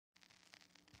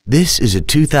This is a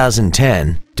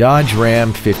 2010 Dodge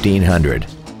Ram 1500.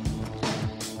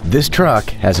 This truck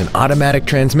has an automatic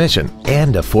transmission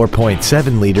and a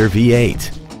 4.7-liter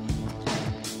V8.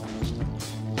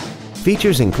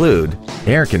 Features include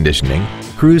air conditioning,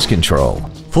 cruise control,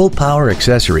 full power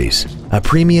accessories, a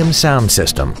premium sound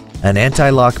system, an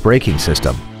anti-lock braking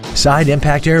system, side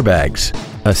impact airbags,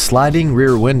 a sliding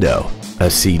rear window, a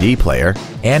CD player,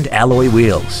 and alloy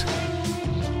wheels.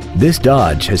 This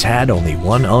Dodge has had only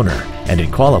one owner and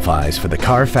it qualifies for the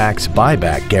Carfax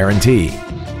buyback guarantee.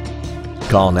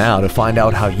 Call now to find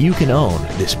out how you can own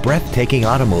this breathtaking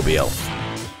automobile.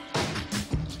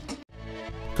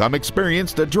 Come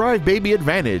experience the Drive Baby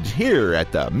Advantage here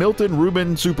at the Milton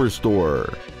Ruben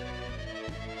Superstore.